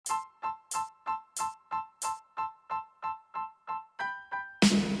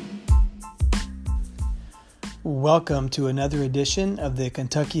Welcome to another edition of the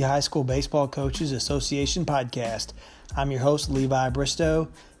Kentucky High School Baseball Coaches Association podcast. I'm your host, Levi Bristow,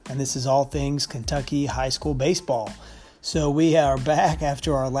 and this is all things Kentucky High School Baseball. So we are back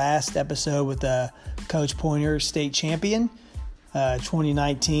after our last episode with Coach Pointer, state champion,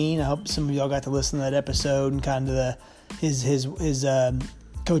 2019. I hope some of y'all got to listen to that episode and kind of his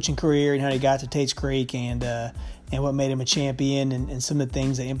coaching career and how he got to Tate's Creek and what made him a champion and some of the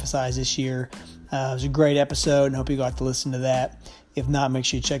things they emphasized this year. It was a great episode, and I hope you got to listen to that. If not, make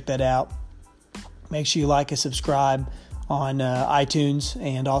sure you check that out. Make sure you like and subscribe on iTunes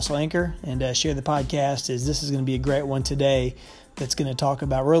and also Anchor, and share the podcast, as this is going to be a great one today that's going to talk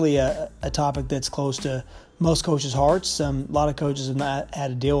about really a topic that's close to most coaches' hearts. A lot of coaches have not had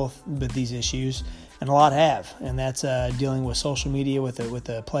to deal with these issues, and a lot have, and that's dealing with social media with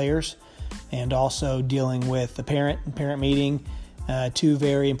the players, and also dealing with the parent meeting. Two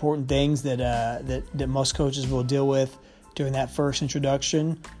very important things that most coaches will deal with during that first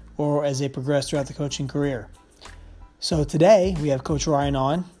introduction or as they progress throughout the coaching career. So today we have Coach Ryan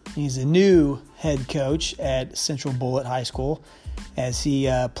on. He's a new head coach at Central Bullitt High School, as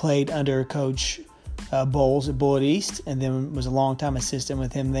he played under Coach Bowles at Bullitt East, and then was a longtime assistant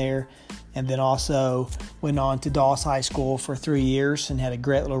with him there, and then also went on to Doss High School for 3 years and had a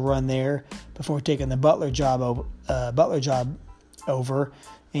great little run there before taking the Butler job over.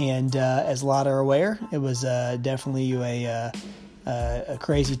 And as a lot are aware, it was definitely a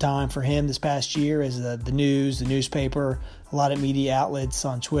crazy time for him this past year, as the news, the newspaper, a lot of media outlets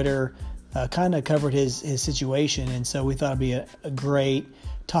on Twitter kind of covered his situation. And so we thought it'd be a great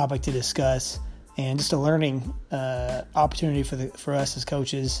topic to discuss, and just a learning opportunity for us as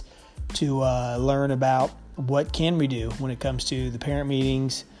coaches to learn about what can we do when it comes to the parent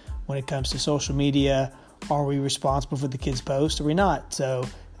meetings, when it comes to social media. Are we responsible for the kids' post? Or are we not? So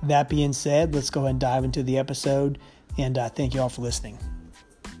that being said, let's go ahead and dive into the episode, and thank you all for listening.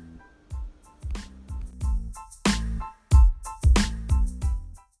 I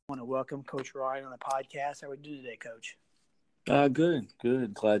want to welcome Coach Ryan on the podcast. How are we doing today, Coach? Good.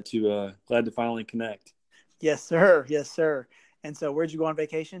 Glad to finally connect. Yes, sir. And so where'd you go on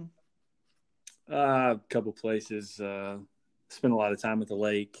vacation? A couple places. Spent a lot of time at the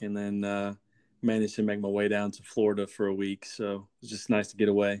lake, and then managed to make my way down to Florida for a week. So it was just nice to get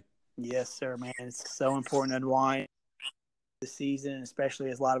away. Yes, sir, man. It's so important to unwind the season, especially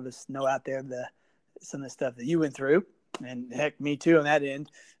as a lot of us know out there some of the stuff that you went through, and heck, me too on that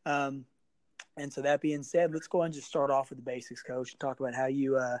end. And so that being said, let's go ahead and just start off with the basics, Coach, and talk about how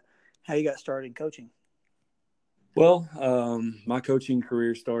you got started in coaching. Well, my coaching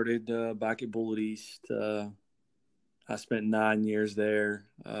career started back at Bullitt East. I spent 9 years there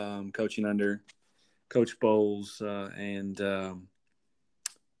coaching under Coach Bowles, and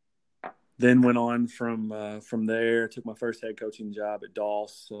then went on from there. Took my first head coaching job at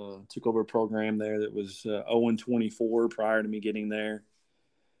Doss. Took over a program there that was 0-24 prior to me getting there.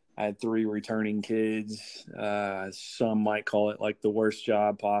 I had 3 returning kids. Some might call it like the worst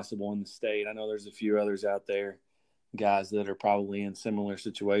job possible in the state. I know there's a few others out there, guys that are probably in similar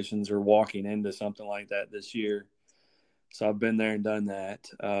situations or walking into something like that this year. So I've been there and done that,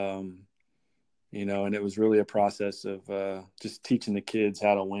 and it was really a process of just teaching the kids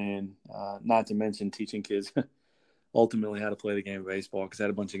how to win, not to mention teaching kids ultimately how to play the game of baseball, because I had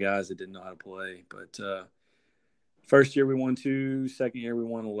a bunch of guys that didn't know how to play. But first year we won 2, second year we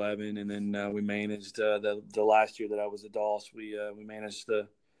won 11, and then we managed the last year that I was at Doss, we managed I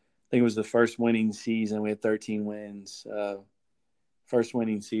think it was the first winning season. We had 13 wins, first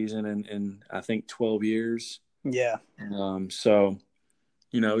winning season in I think 12 years. Yeah. So,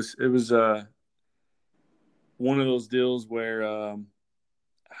 it was one of those deals where,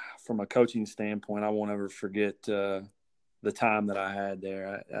 from a coaching standpoint, I won't ever forget the time that I had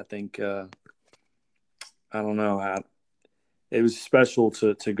there. I think, I don't know, it was special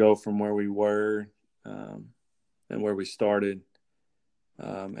to go from where we were and where we started,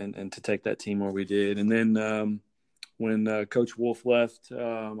 and to take that team where we did. And then when Coach Wolf left,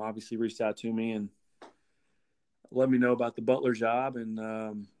 obviously reached out to me and let me know about the Butler job, and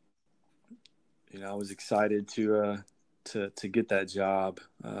I was excited to get that job.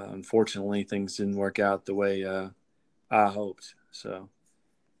 Unfortunately, things didn't work out the way I hoped. So,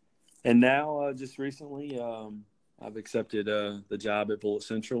 and now just recently, I've accepted the job at Bullitt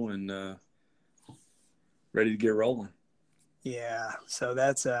Central and ready to get rolling. Yeah, so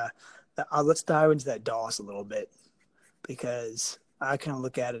that's let's dive into that Doss a little bit, because I kind of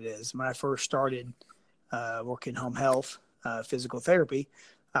look at it as when I first started working home health, physical therapy,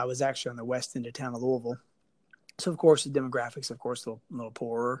 I was actually on the west end of town of Louisville. So, of course, the demographics, a little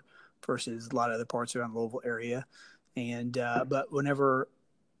poorer, versus a lot of other parts around the Louisville area. And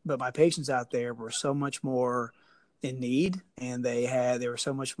but my patients out there were so much more in need, and they were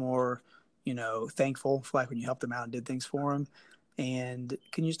so much more, thankful for, like, when you helped them out and did things for them. And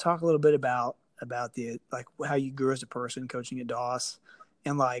can you just talk a little bit about the, like, how you grew as a person coaching at Doss,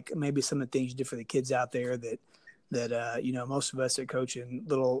 and like maybe some of the things you did for the kids out there that most of us that coach in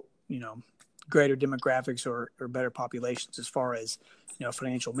little, greater demographics or better populations as far as,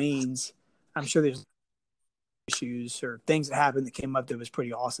 financial means. I'm sure there's issues or things that happened that came up that was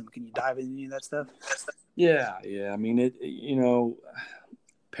pretty awesome. Can you dive into any of that stuff? Yeah. I mean,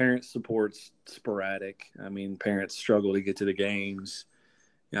 parent support's sporadic. I mean, parents struggle to get to the games.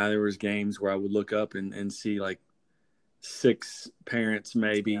 There was games where I would look up and see like 6 parents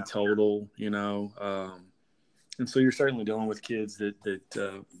maybe total, and so you're certainly dealing with kids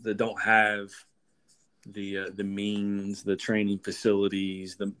that don't have the means, the training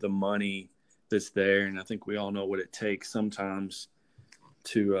facilities, the money that's there. And I think we all know what it takes sometimes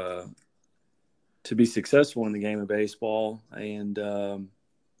to be successful in the game of baseball. And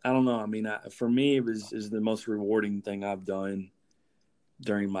I don't know. I mean, for me, is the most rewarding thing I've done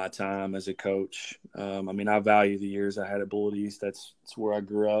during my time as a coach. I mean, I value the years I had at Bullitt East. That's where I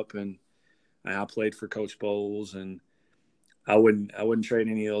grew up, and I played for Coach Bowles, and I wouldn't trade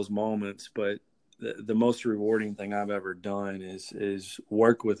any of those moments. But the most rewarding thing I've ever done is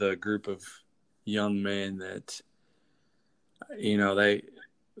work with a group of young men that,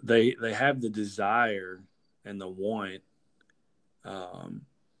 they have the desire and the want.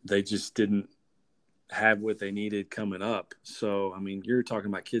 They just didn't have what they needed coming up. So, I mean, you're talking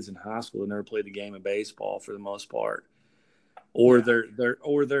about kids in high school that never played the game of baseball for the most part, or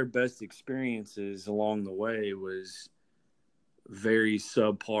their best experiences along the way was very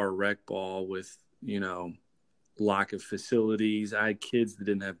subpar rec ball with, lack of facilities. I had kids that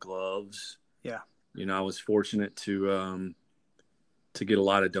didn't have gloves. Yeah. I was fortunate to get a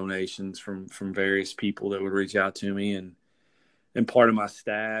lot of donations from various people that would reach out to me, and part of my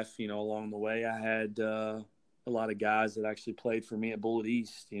staff, along the way, I had a lot of guys that actually played for me at Bullitt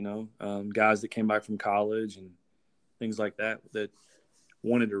East, guys that came back from college and things like that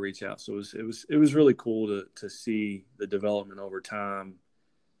wanted to reach out. So it was really cool to see the development over time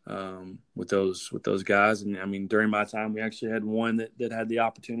with those guys. And I mean, during my time, we actually had one that had the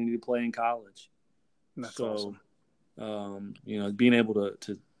opportunity to play in college. That's awesome. Being able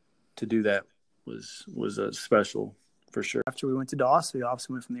to do that was a special. For sure. After we went to Doss, we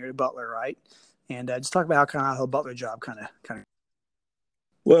obviously went from there to Butler, right? And just talk about how the Butler job kind of.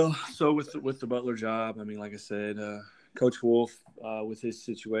 Well, so with the Butler job, I mean, like I said, Coach Wolf, with his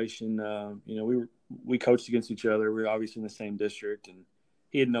situation, we coached against each other. We were obviously in the same district, and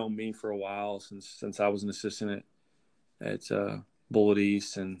he had known me for a while since I was an assistant at Bullitt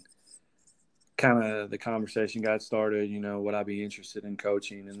East, and kind of the conversation got started. Would I be interested in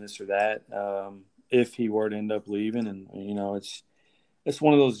coaching and this or that? If he were to end up leaving. And, it's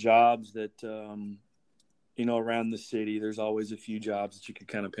one of those jobs that, around the city, there's always a few jobs that you could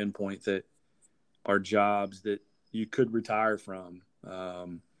kind of pinpoint that are jobs that you could retire from.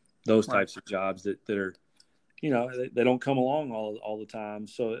 Those types of jobs that are, they don't come along all the time.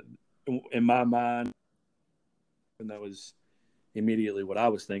 So in my mind, and that was immediately what I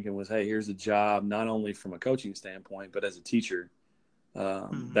was thinking was, hey, here's a job, not only from a coaching standpoint, but as a teacher.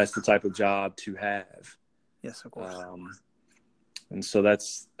 That's the type of job to have. Yes, of course. And so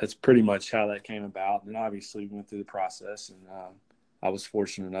that's pretty much how that came about. And obviously we went through the process, and I was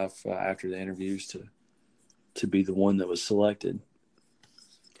fortunate enough after the interviews to be the one that was selected.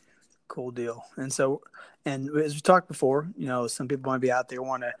 Cool deal. And so, and as we talked before, some people might be out there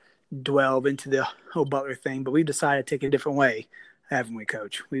want to delve into the whole Butler thing, but we decided to take a different way, haven't we,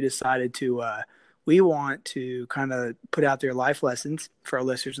 Coach? We decided to we want to kind of put out there life lessons for our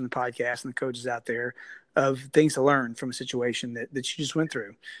listeners in the podcast and the coaches out there of things to learn from a situation that you just went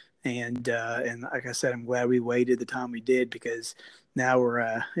through. And like I said, I'm glad we waited the time we did, because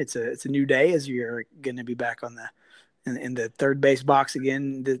now it's a new day, as you're going to be back on in the third base box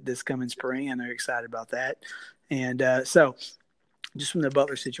again this coming spring. And I'm excited about that. And so just from the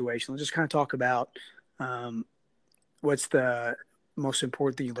Butler situation, let's just kind of talk about what's the most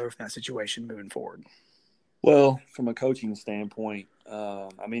important thing you learned from that situation moving forward. Well, from a coaching standpoint,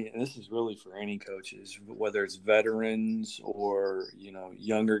 I mean, this is really for any coaches, whether it's veterans or,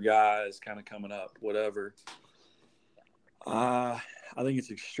 younger guys kind of coming up, whatever. I think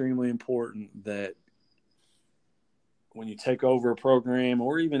it's extremely important that when you take over a program,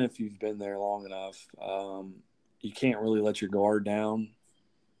 or even if you've been there long enough, you can't really let your guard down.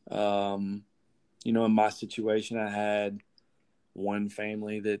 In my situation, I had one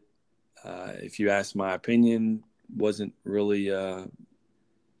family that if you ask my opinion, wasn't really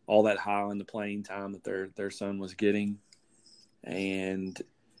all that high on the playing time that their son was getting. And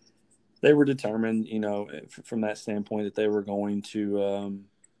they were determined, from that standpoint, that they were going to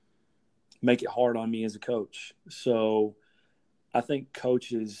make it hard on me as a coach. So I think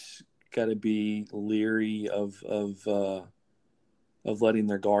coaches got to be leery of letting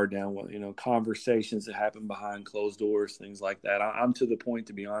their guard down. Conversations that happen behind closed doors, things like that. I'm to the point,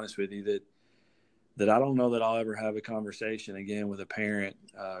 to be honest with you, that I don't know that I'll ever have a conversation again with a parent,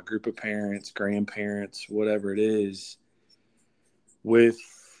 group of parents, grandparents, whatever it is,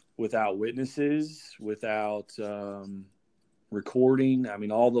 without witnesses, without recording. I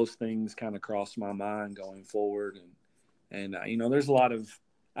mean, all those things kind of cross my mind going forward. And there's a lot of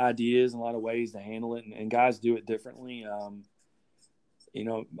ideas and a lot of ways to handle it, and guys do it differently. I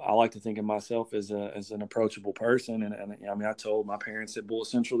like to think of myself as an approachable person. And I told my parents at Bullitt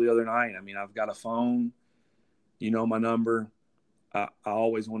Central the other night, I've got a phone, my number. I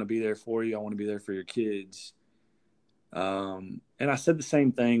always want to be there for you. I want to be there for your kids. And I said the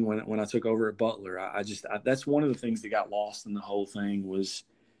same thing when I took over at Butler. That's one of the things that got lost in the whole thing was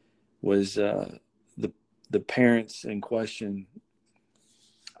the parents in question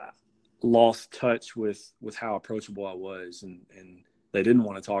lost touch with how approachable I was, and they didn't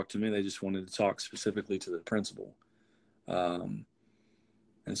want to talk to me. They just wanted to talk specifically to the principal. And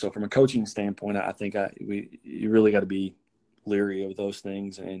so from a coaching standpoint, I think you really got to be leery of those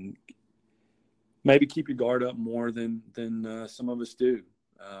things and maybe keep your guard up more than some of us do.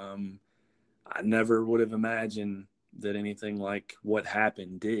 I never would have imagined that anything like what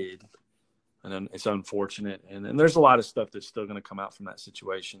happened did. And it's unfortunate. And there's a lot of stuff that's still going to come out from that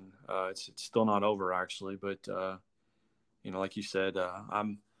situation. It's still not over, actually. But, like you said,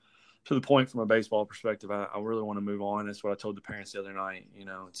 I'm to the point from a baseball perspective. I really want to move on. That's what I told the parents the other night.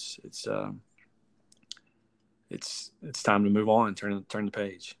 It's time to move on and turn the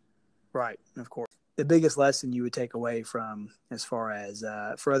page. Right, of course. The biggest lesson you would take away from, as far as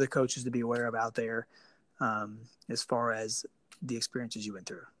for other coaches to be aware of out there, as far as the experiences you went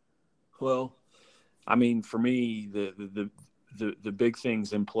through? Well, for me, the big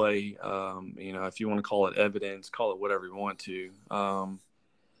things in play, if you want to call it evidence, call it whatever you want to,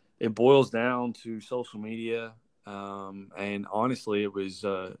 it boils down to social media. And honestly, it was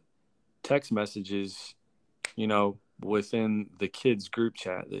text messages, within the kids group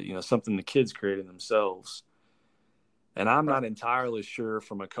chat that, something the kids created themselves. And I'm not entirely sure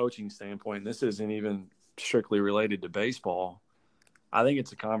from a coaching standpoint, and this isn't even strictly related to baseball. I think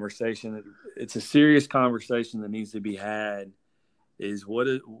it's a conversation. It's a serious conversation that needs to be had. Is what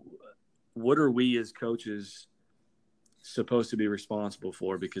are we as coaches supposed to be responsible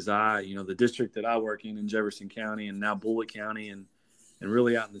for? Because the district that I work in Jefferson County and now Bullitt County and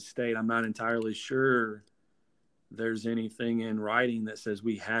really out in the state, I'm not entirely sure there's anything in writing that says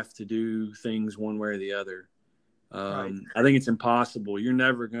we have to do things one way or the other. Right. I think it's impossible. You're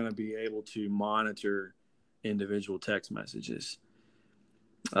never going to be able to monitor individual text messages.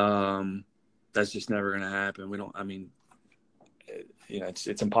 That's just never going to happen.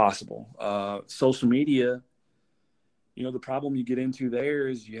 It's impossible. Social media, the problem you get into there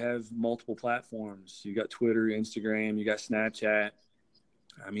is you have multiple platforms. You got Twitter, Instagram, you got Snapchat.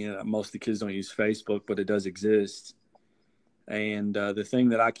 Most of the kids don't use Facebook, but it does exist. And the thing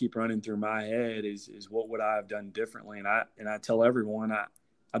that I keep running through my head is what would I have done differently? And I tell everyone, I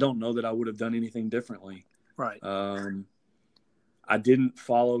don't know that I would have done anything differently. Right. I didn't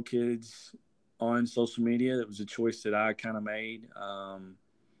follow kids on social media. That was a choice that I kind of made.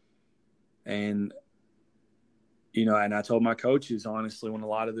 And I told my coaches, honestly, when a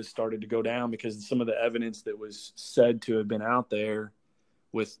lot of this started to go down, because some of the evidence that was said to have been out there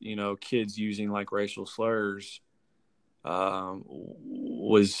with, kids using like racial slurs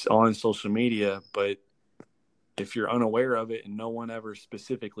was on social media. But if you're unaware of it and no one ever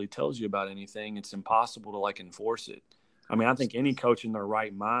specifically tells you about anything, it's impossible to enforce it. I think any coach in their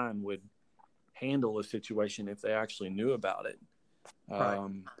right mind would handle a situation if they actually knew about it.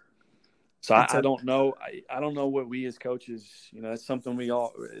 Right. So I don't know. I don't know what we as coaches, that's something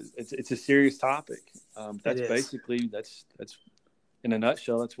it's a serious topic. That's basically, that's in a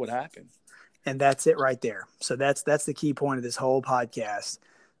nutshell, that's what happened. And that's it right there. So that's the key point of this whole podcast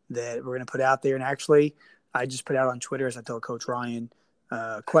that we're going to put out there. And actually, I just put out on Twitter, as I told Coach Ryan,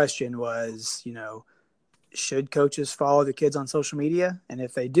 question was, should coaches follow the kids on social media? And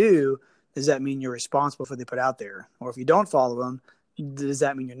if they do, does that mean you're responsible for what they put out there? Or if you don't follow them, does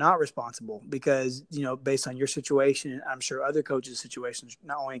that mean you're not responsible? Because, based on your situation, and I'm sure other coaches' situations,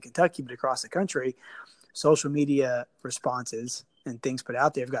 not only in Kentucky, but across the country, social media responses and things put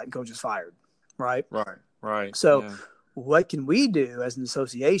out there have gotten coaches fired, right? Right. So Yeah. what can we do as an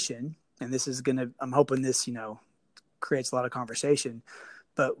association? And this is I'm hoping this, creates a lot of conversation,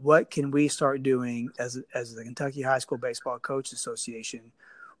 but what can we start doing as the Kentucky High School Baseball Coaches Association?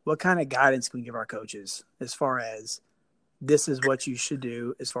 What kind of guidance can we give our coaches as far as this is what you should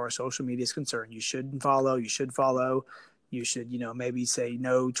do as far as social media is concerned? You shouldn't follow, you should follow, you should, maybe say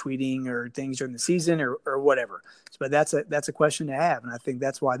no tweeting or things during the season or whatever. But that's a question to have. And I think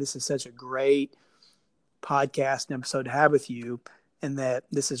that's why this is such a great podcast and episode to have with you, and that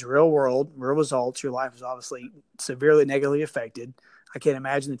this is real world, real results. Your life is obviously severely negatively affected. I can't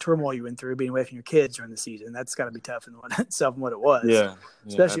imagine the turmoil you went through being away from your kids during the season. That's got to be tough in itself and what it was. Yeah,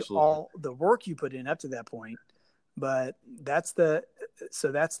 especially absolutely. all the work you put in up to that point. But that's the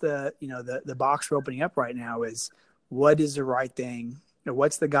box we're opening up right now is what is the right thing, or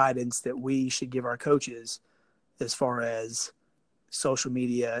what's the guidance that we should give our coaches as far as social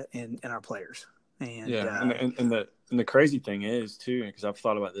media and our players. And and the crazy thing is too, because I've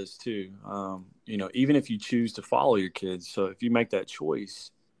thought about this too. Even if you choose to follow your kids, so if you make that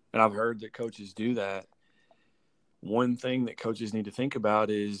choice, and I've heard that coaches do that, one thing that coaches need to think about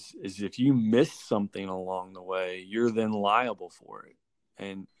is if you miss something along the way, you're then liable for it.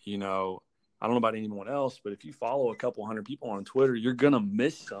 And I don't know about anyone else, but if you follow a couple hundred people on Twitter, you're gonna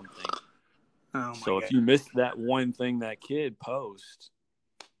miss something. So if you miss that one thing that kid posts,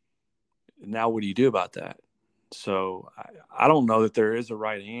 now what do you do about that? So I don't know that there is a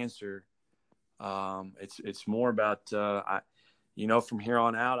right answer. It's more about from here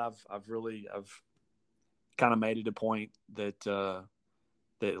on out, I've kind of made it a point that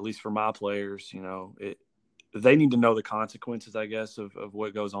at least for my players, they need to know the consequences, I guess, of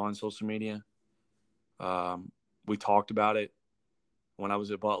what goes on social media. We talked about it when I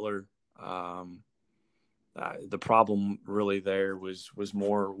was at Butler. The problem really there was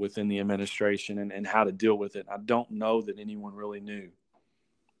more within the administration and how to deal with it. I don't know that anyone really knew,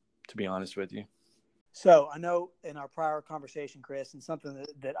 to be honest with you. So I know in our prior conversation, Chris, and something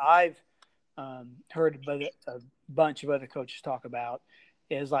that I've heard a bunch of other coaches talk about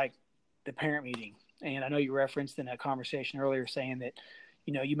is like the parent meeting. And I know you referenced in a conversation earlier saying that,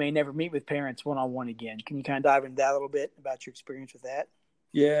 you may never meet with parents one-on-one again. Can you kind of dive into that a little bit about your experience with that?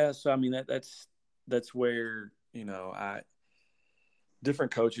 Yeah. So, I mean, that's where,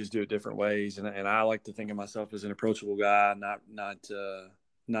 different coaches do it different ways. And I like to think of myself as an approachable guy,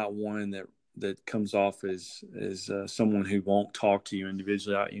 not one that comes off as someone who won't talk to you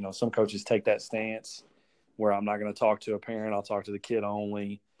individually. Some coaches take that stance where I'm not going to talk to a parent. I'll talk to the kid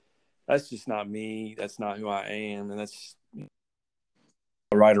only. That's just not me. That's not who I am. And that's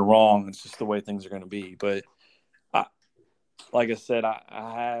right or wrong. It's just the way things are going to be. But like I said,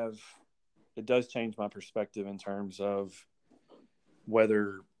 it does change my perspective in terms of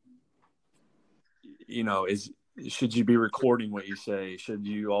whether, should you be recording what you say? Should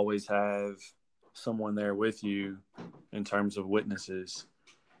you always have someone there with you in terms of witnesses?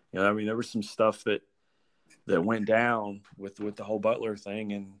 There was some stuff that went down with the whole Butler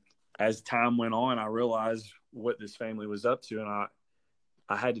thing. And as time went on, I realized what this family was up to. And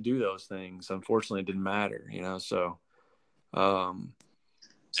I had to do those things. Unfortunately, it didn't matter, so I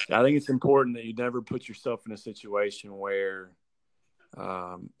think it's important that you never put yourself in a situation where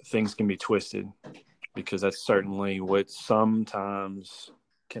things can be twisted, because that's certainly what sometimes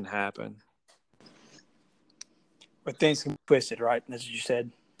can happen. But things can be twisted, right? That's what you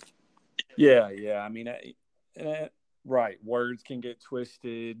said. Yeah. I mean, right. Words can get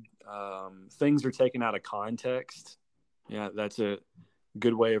twisted. Things are taken out of context. Yeah, that's a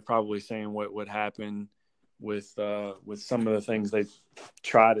good way of probably saying what happened with some of the things they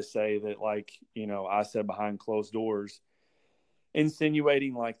try to say that, like, I said behind closed doors,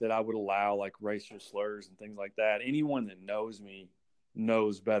 insinuating like that I would allow like racial slurs and things like that. Anyone that knows me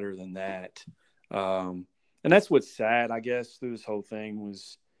knows better than that. And that's what's sad, I guess, through this whole thing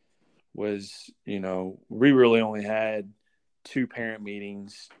was, we really only had 2 parent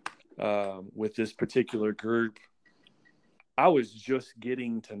meetings with this particular group. I was just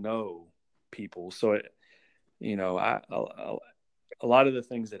getting to know people. So, a lot of the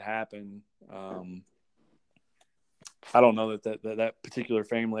things that happen, I don't know that particular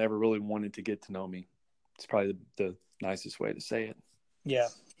family ever really wanted to get to know me. It's probably the nicest way to say it. Yeah.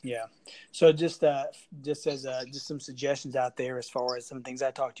 So just as some suggestions out there as far as some things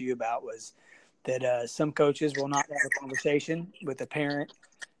I talked to you about was that some coaches will not have a conversation with the parent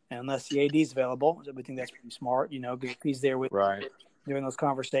unless the AD is available. So we think that's pretty smart, because he's there with right during those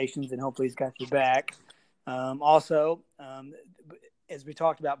conversations, and hopefully he's got your back. Also, as we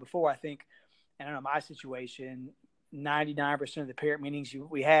talked about before, I think, and I don't know, my situation, 99% of the parent meetings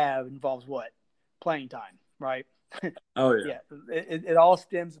we have involves what? Playing time, right? Oh yeah. Yeah, it all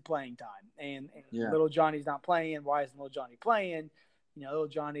stems to playing time. And Yeah. little Johnny's not playing. Why isn't little Johnny playing? Little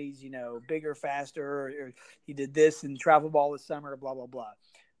Johnny's, bigger, faster, or he did this in travel ball this summer, blah, blah, blah.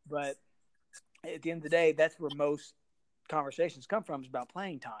 But at the end of the day, that's where most conversations come from, is about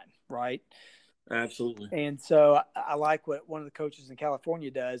playing time, right? Absolutely. And so I like what one of the coaches in California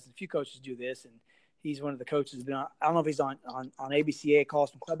does. A few coaches do this, and he's one of the coaches. I don't know if he's on ABCA, Call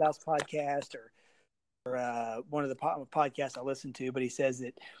from Clubhouse podcast, or one of the podcasts I listen to, but he says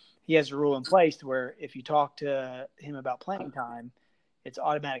that he has a rule in place where if you talk to him about playing time, it's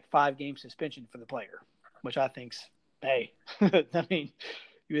automatic 5-game suspension for the player, which I think's, hey, I mean,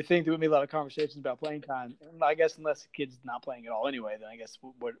 you would think there would be a lot of conversations about playing time. I guess unless the kid's not playing at all anyway, then I guess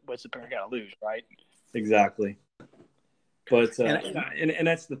what's the parent got to lose, right? Exactly. But and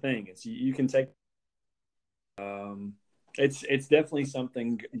that's the thing. It's you can take. It's definitely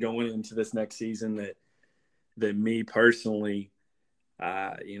something going into this next season that me personally,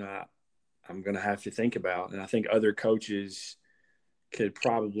 I'm going to have to think about, and I think other coaches could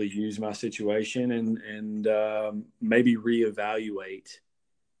probably use my situation and maybe reevaluate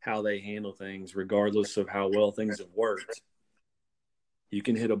how they handle things, regardless of how well things have worked. You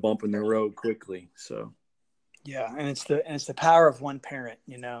can hit a bump in the road quickly. So, yeah, and it's the power of one parent.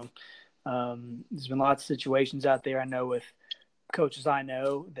 There's been lots of situations out there. I know with coaches I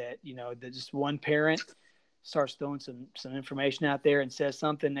know that that just one parent starts throwing some information out there and says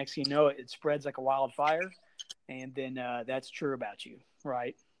something. Next thing you know, it spreads like a wildfire, and then that's true about you,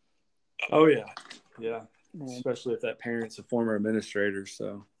 right? Oh yeah, yeah. Especially if that parent's a former administrator.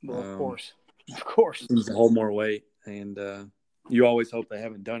 So, well, of course, needs to hold more weight, and you always hope they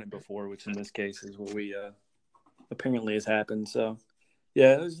haven't done it before, which in this case is what we apparently has happened. So,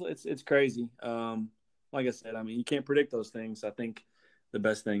 yeah, it's crazy. Like I said, I mean, you can't predict those things. I think the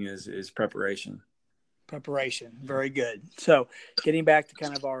best thing is preparation. Preparation, very good. So, getting back to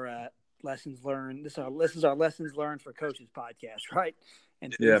kind of our lessons learned. This is our lessons learned for coaches podcast, right?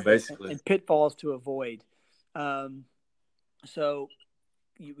 And yeah, basically, and pitfalls to avoid. So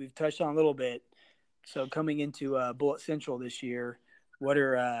we've touched on a little bit. So coming into Bullet Central this year, what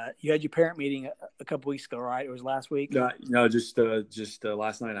are you had your parent meeting a couple weeks ago, right? It was last week. No, just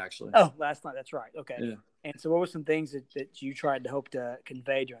last night actually. Oh, last night. That's right. Okay. Yeah. And so, what were some things that you tried to hope to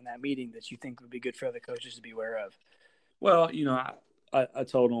convey during that meeting that you think would be good for other coaches to be aware of? Well, I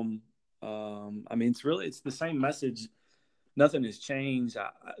told them. I mean, it's the same message. Nothing has changed.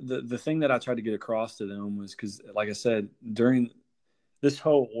 The thing that I tried to get across to them was because, like I said, during this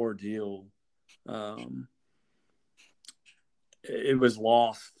whole ordeal, it was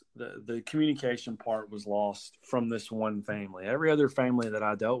lost. The communication part was lost from this one family. Every other family that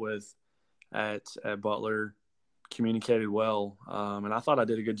I dealt with at Butler communicated well, and I thought I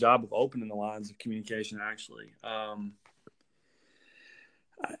did a good job of opening the lines of communication. Actually,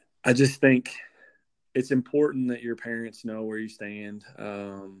 I just think it's important that your parents know where you stand,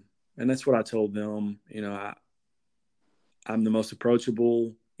 and that's what I told them. I'm the most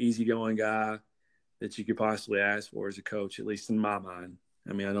approachable, easygoing guy that you could possibly ask for as a coach, at least in my mind.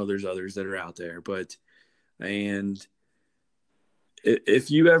 I mean, I know there's others that are out there, and if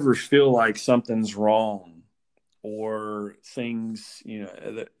you ever feel like something's wrong or things,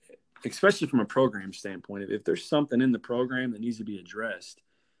 especially from a program standpoint, if there's something in the program that needs to be addressed,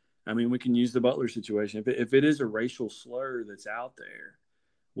 I mean, we can use the Butler situation. If it is a racial slur that's out there,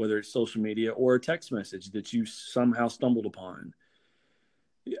 whether it's social media or a text message that you somehow stumbled upon,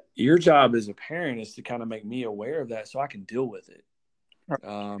 your job as a parent is to kind of make me aware of that so I can deal with it.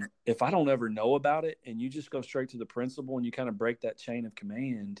 If I don't ever know about it and you just go straight to the principal and you kind of break that chain of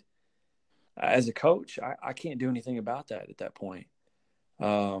command, as a coach, I can't do anything about that at that point.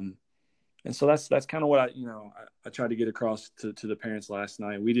 And so that's kind of what I tried to get across to the parents last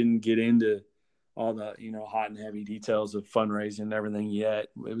night. We didn't get into all the, hot and heavy details of fundraising and everything yet.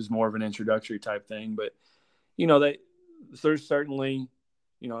 It was more of an introductory type thing, but there's certainly,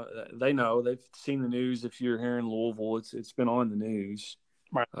 they know, they've seen the news. If you're here in Louisville, it's been on the news.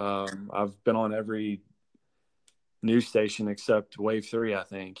 Right. I've been on every news station except Wave 3, I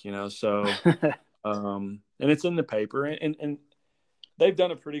think, so, and it's in the paper and they've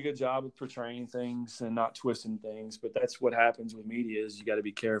done a pretty good job of portraying things and not twisting things, but that's what happens with media is you got to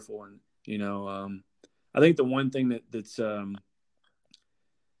be careful. And, I think the one thing that's from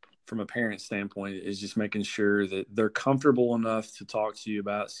a parent standpoint is just making sure that they're comfortable enough to talk to you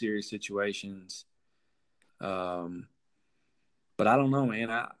about serious situations. But I don't know,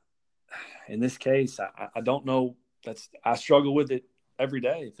 man. In this case, I don't know. I struggle with it every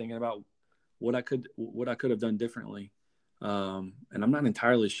day, thinking about what I could have done differently. And I'm not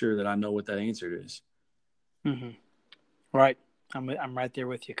entirely sure that I know what that answer is. Mm-hmm. Right. I'm right there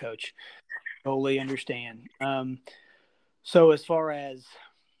with you, Coach. Totally understand. So as far as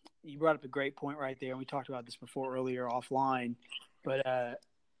you brought up a great point right there, and we talked about this before earlier offline, but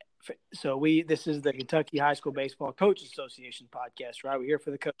so this is the Kentucky High School Baseball Coaches Association podcast, right? We're here for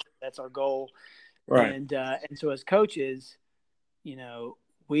the coaches. That's our goal. Right. And so as coaches,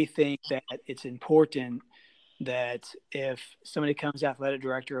 we think that it's important that if somebody comes to athletic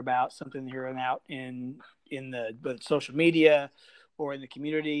director about something they're hearing out in the social media or in the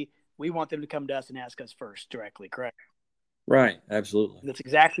community, we want them to come to us and ask us first directly, correct? Right. Absolutely. That's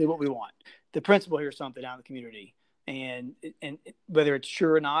exactly what we want. The principal hears something out in the community, and whether it's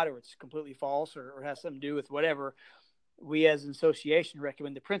true or not, or it's completely false, or has something to do with whatever, we as an association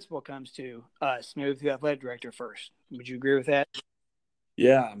recommend the principal comes to us, maybe the athletic director first. Would you agree with that?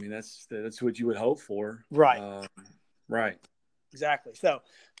 Yeah, I mean that's what you would hope for. Right. Right. Exactly. So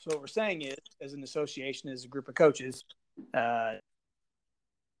what we're saying is, as an association, as a group of coaches,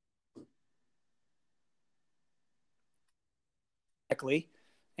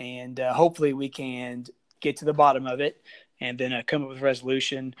 and hopefully we can get to the bottom of it and then come up with a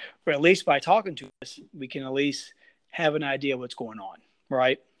resolution, or at least by talking to us, we can at least have an idea what's going on.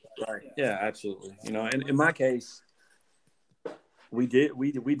 Right. Right. Yeah, absolutely. And in my case, we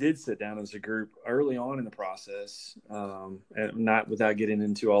did sit down as a group early on in the process, and not without getting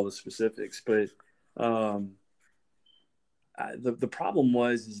into all the specifics, but the problem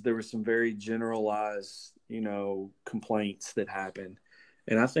is there were some very generalized, complaints that happened.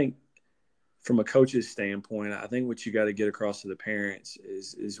 And I think from a coach's standpoint, I think what you got to get across to the parents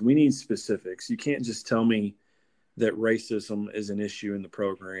is we need specifics. You can't just tell me that racism is an issue in the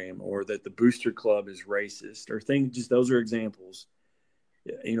program or that the booster club is racist or things. Just those are examples.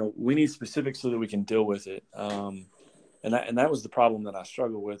 We need specifics so that we can deal with it. And that was the problem that I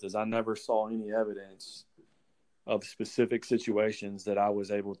struggled with, is I never saw any evidence of specific situations that I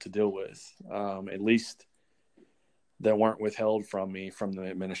was able to deal with, at least that weren't withheld from me from the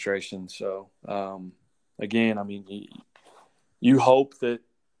administration. So, again, I mean, you hope that,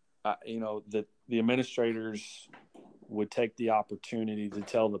 that the administrators would take the opportunity to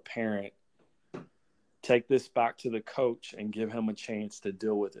tell the parent, take this back to the coach and give him a chance to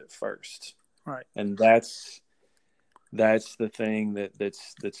deal with it first. Right. And that's the thing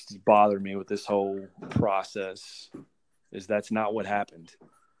that's bothered me with this whole process, is that's not what happened.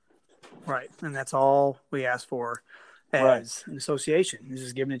 Right. And that's all we ask for as an association, is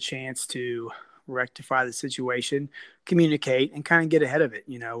just given a chance to rectify the situation, communicate, and kind of get ahead of it.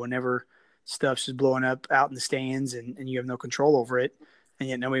 Whenever stuff's just blowing up out in the stands and you have no control over it, and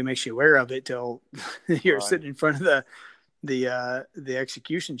yet nobody makes you aware of it till you're sitting in front of the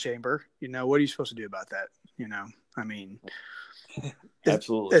execution chamber. What are you supposed to do about that? I mean,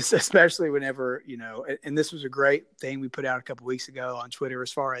 absolutely, especially whenever, and this was a great thing we put out a couple weeks ago on Twitter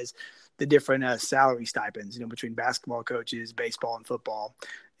as far as the different salary stipends, between basketball coaches, baseball and football.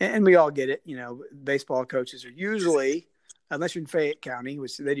 And we all get it. Baseball coaches are usually, unless you're in Fayette County,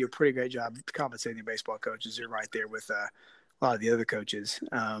 which they do a pretty great job compensating the baseball coaches, they're right there with a lot of the other coaches.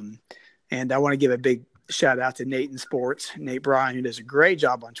 And I want to give a big shout out to Nate in Sports, Nate Bryan, who does a great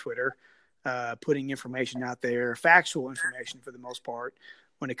job on Twitter, putting information out there, factual information for the most part,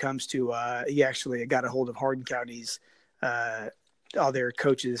 when it comes to he actually got a hold of Hardin County's all their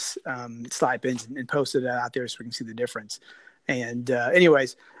coaches stipends and posted that out there so we can see the difference. And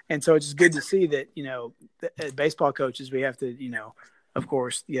anyways, and so it's just good to see that, as baseball coaches, we have to, of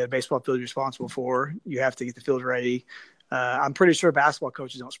course, the baseball field you're responsible for, you have to get the field ready. I'm pretty sure basketball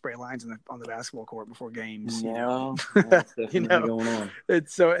coaches don't spray lines on the basketball court before games. No, that's definitely going on.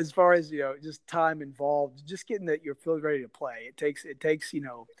 It's so as far as just time involved, just getting your field ready to play. It takes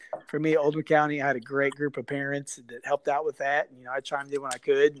for me, Oldham County, I had a great group of parents that helped out with that. And, I chimed in when I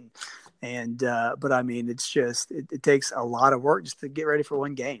could, but I mean, it's just it takes a lot of work just to get ready for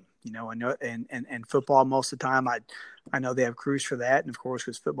one game. I know, and football most of the time I know they have crews for that, and of course,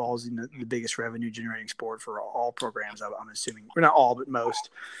 because football is the biggest revenue generating sport for all programs. I'm assuming, we're not all, but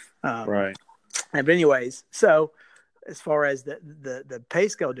most. Right. But anyways, so as far as the pay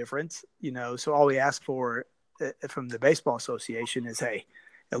scale difference, so all we ask for from the Baseball Association is, hey,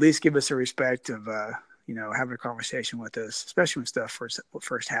 at least give us a respect of having a conversation with us, especially when stuff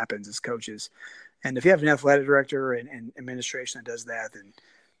first happens as coaches. And if you have an athletic director and administration that does that, then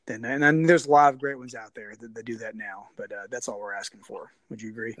there's a lot of great ones out there that do that now. But that's all we're asking for. Would you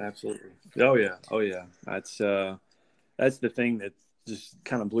agree? Absolutely. Oh yeah. That's the thing that just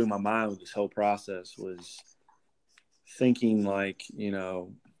kind of blew my mind with this whole process, was thinking like,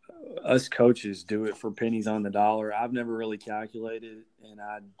 us coaches do it for pennies on the dollar. I've never really calculated it, and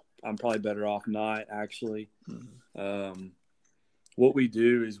I'm probably better off not actually. Mm-hmm. What we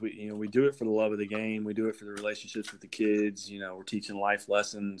do is we do it for the love of the game. We do it for the relationships with the kids. We're teaching life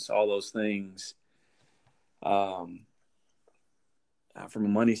lessons, all those things. From a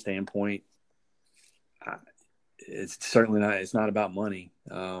money standpoint, it's certainly not. It's not about money.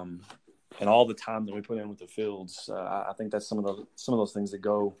 And all the time that we put in with the fields, I think that's some of those things that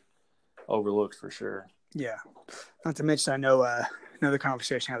go overlooked for sure. Yeah, not to mention, I know another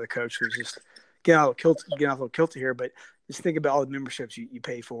conversation I had with the coach was just getting a little kilty here, but just think about all the memberships you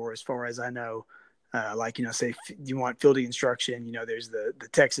pay for. As far as I know, say you want fielding instruction, there's the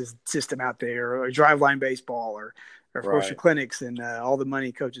Texas system out there, or driveline baseball, or of course your clinics, and all the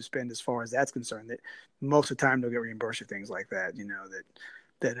money coaches spend as far as that's concerned. That most of the time they'll get reimbursed for things like that.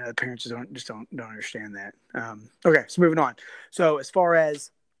 That parents don't understand that. Okay, so moving on. So as far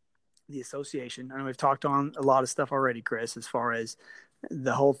as the association, I know we've talked on a lot of stuff already, Chris, as far as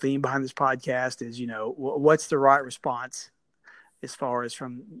the whole theme behind this podcast is, what's the right response as far as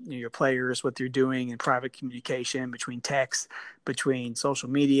from your players, what they're doing in private communication, between text, between social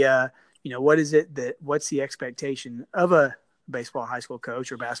media, what's the expectation of a baseball high school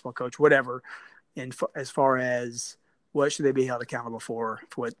coach or basketball coach, whatever, and as far as what should they be held accountable for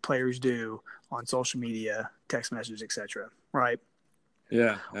what players do on social media, text messages, etc. Right?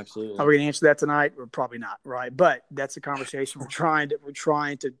 Yeah, absolutely. Are we going to answer that tonight? Or probably not, right? But that's a conversation we're trying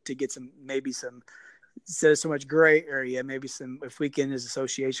to get some, instead of so much gray area, maybe some, if we can as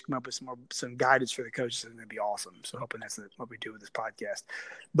association come up with some guidance for the coaches, then that'd be awesome. So hoping that's what we do with this podcast.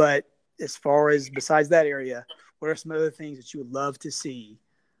 But as far as besides that area, what are some other things that you would love to see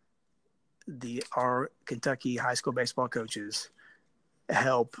our Kentucky high school baseball coaches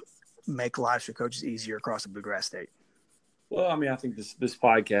help make lives for coaches easier across the Bluegrass State? Well, I think this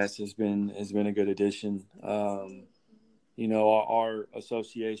podcast has been a good addition. Our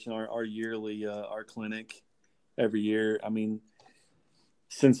association, our yearly, our clinic every year.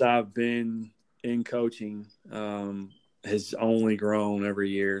 Since I've been in coaching, has only grown every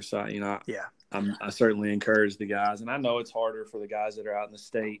year. So, I certainly encourage the guys, and I know it's harder for the guys that are out in the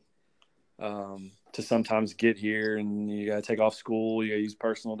state to sometimes get here, and you got to take off school, you got to use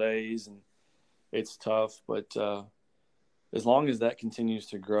personal days, and it's tough, but as long as that continues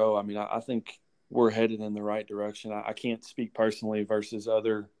to grow, I think we're headed in the right direction. I can't speak personally versus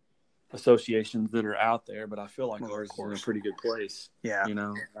other associations that are out there, but I feel like ours is in a pretty good place. Yeah.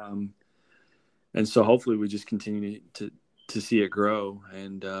 And so hopefully we just continue to see it grow.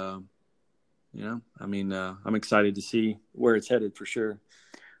 And, I'm excited to see where it's headed for sure.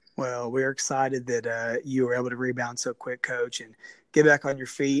 Well, we're excited that you were able to rebound so quick, Coach, and get back on your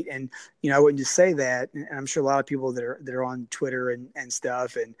feet. And, I wouldn't just say that. And I'm sure a lot of people that are on Twitter and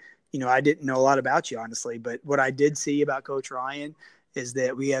stuff. And, I didn't know a lot about you, honestly. But what I did see about Coach Ryan is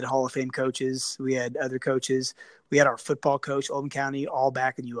that we had Hall of Fame coaches. We had other coaches. We had our football coach, Oldham County, all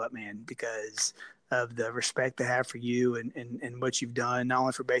backing you up, man, because of the respect they have for you and what you've done, not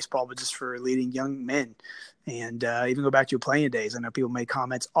only for baseball, but just for leading young men. And even go back to your playing days. I know people made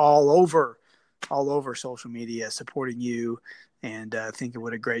comments all over social media supporting you and thinking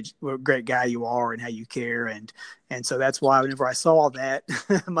what a great guy you are and how you care. And so that's why whenever I saw all that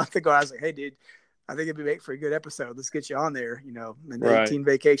a month ago, I was like, hey, dude, I think it'd be make for a good episode. Let's get you on there, and 18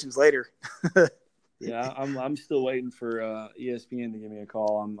 vacations later. Yeah, I'm still waiting for ESPN to give me a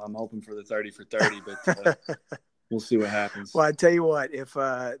call. I'm hoping for the 30 for 30, but we'll see what happens. Well, I tell you what, if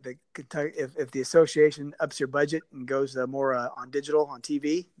the association ups your budget and goes more on digital on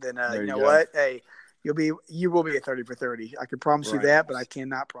TV, then you know what? Hey, you will be a 30 for 30. I can promise you that, but I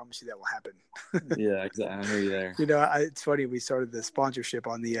cannot promise you that will happen. Yeah, exactly. I hear you there. It's funny. We started the sponsorship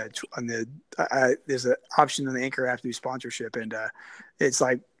on the there's an option in the Anchor app to do sponsorship, and it's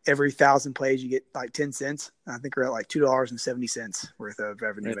like every 1,000 plays you get like 10 cents. I think we're at like $2.70 worth of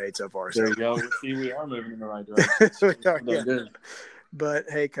revenue made so far. There you go. See, we are moving in the right direction. Good. But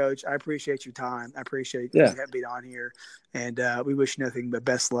hey, Coach, I appreciate your time. I appreciate you being on here, and we wish you nothing but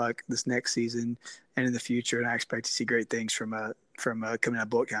best luck this next season and in the future. And I expect to see great things from coming out of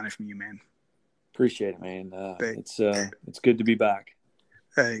Bullitt County from you, man. Appreciate it, man. It's good to be back.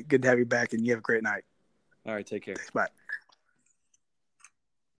 Hey, good to have you back, and you have a great night. All right, take care. Thanks, bye.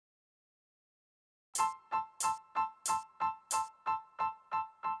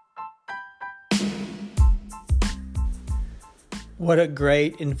 What a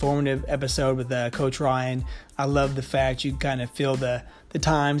great, informative episode with Coach Ryan. I love the fact you kind of feel the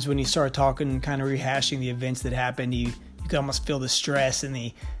times when you start talking and kind of rehashing the events that happened. You can almost feel the stress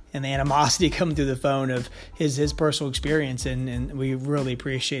and and the animosity coming through the phone of his personal experience, and we really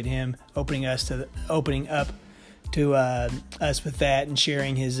appreciate him opening up to us with that and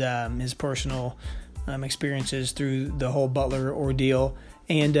sharing his personal experiences through the whole Butler ordeal,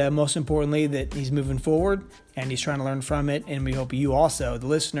 and most importantly that he's moving forward and he's trying to learn from it, and we hope you also, the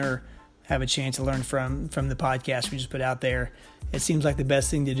listener, have a chance to learn from the podcast we just put out there. It seems like the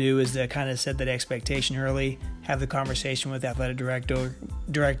best thing to do is to kind of set that expectation early, have the conversation with the athletic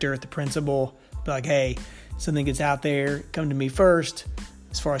director, the principal, be like, hey, something gets out there, come to me first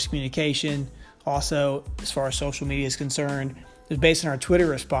as far as communication. Also, as far as social media is concerned, it was based on our Twitter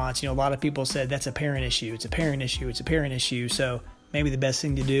response. A lot of people said that's a parent issue. It's a parent issue. It's a parent issue. So maybe the best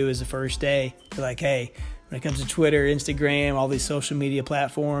thing to do is the first day, be like, hey, when it comes to Twitter, Instagram, all these social media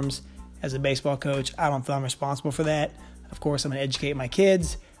platforms, as a baseball coach, I don't feel I'm responsible for that. Of course, I'm going to educate my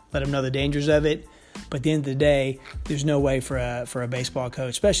kids, let them know the dangers of it. But at the end of the day, there's no way for a baseball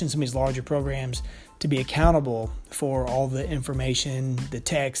coach, especially in some of these larger programs, to be accountable for all the information, the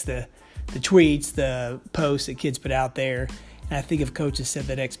text, the tweets, the posts that kids put out there. And I think if coaches set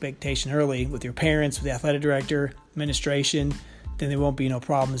that expectation early with your parents, with the athletic director, administration, then there won't be no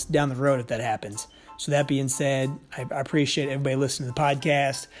problems down the road if that happens. So that being said, I appreciate everybody listening to the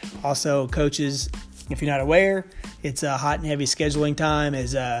podcast. Also, coaches, if you're not aware, it's a hot and heavy scheduling time,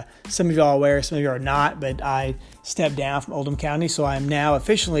 as some of you are aware, some of you are not, but I stepped down from Oldham County, so I'm now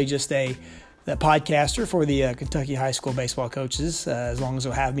officially just the podcaster for the Kentucky high school baseball coaches, as long as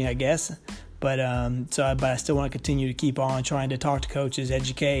they'll have me, I guess. But I still want to continue to keep on trying to talk to coaches,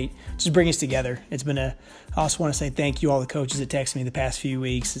 educate, just bring us together. I also want to say thank you all the coaches that texted me the past few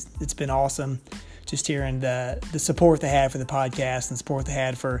weeks. It's been awesome just hearing the support they had for the podcast and support they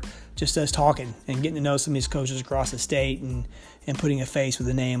had for just us talking and getting to know some of these coaches across the state and putting a face with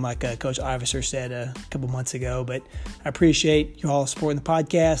a name, like Coach Iverser said a couple months ago. But I appreciate you all supporting the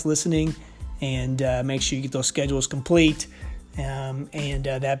podcast, listening, and make sure you get those schedules complete. And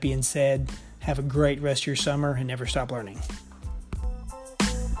that being said, have a great rest of your summer and never stop learning.